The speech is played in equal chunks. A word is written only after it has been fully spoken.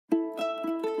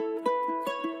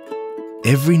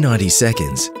Every 90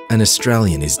 seconds, an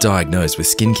Australian is diagnosed with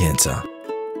skin cancer.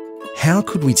 How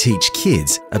could we teach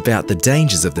kids about the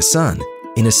dangers of the sun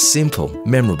in a simple,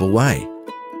 memorable way?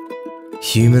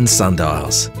 Human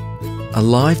Sundials, a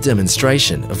live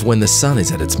demonstration of when the sun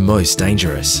is at its most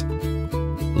dangerous.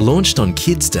 Launched on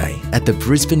Kids Day at the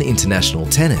Brisbane International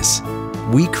Tennis,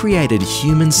 we created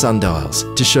Human Sundials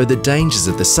to show the dangers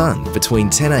of the sun between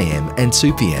 10 AM and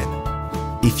 2 PM.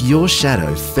 If your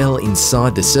shadow fell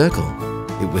inside the circle,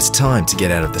 it was time to get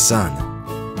out of the sun.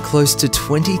 Close to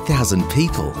 20,000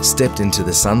 people stepped into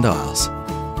the sundials,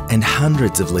 and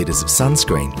hundreds of litres of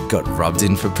sunscreen got rubbed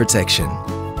in for protection.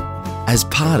 As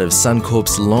part of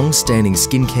Suncorp's long-standing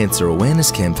skin cancer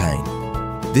awareness campaign,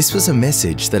 this was a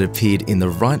message that appeared in the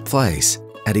right place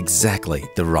at exactly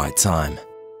the right time.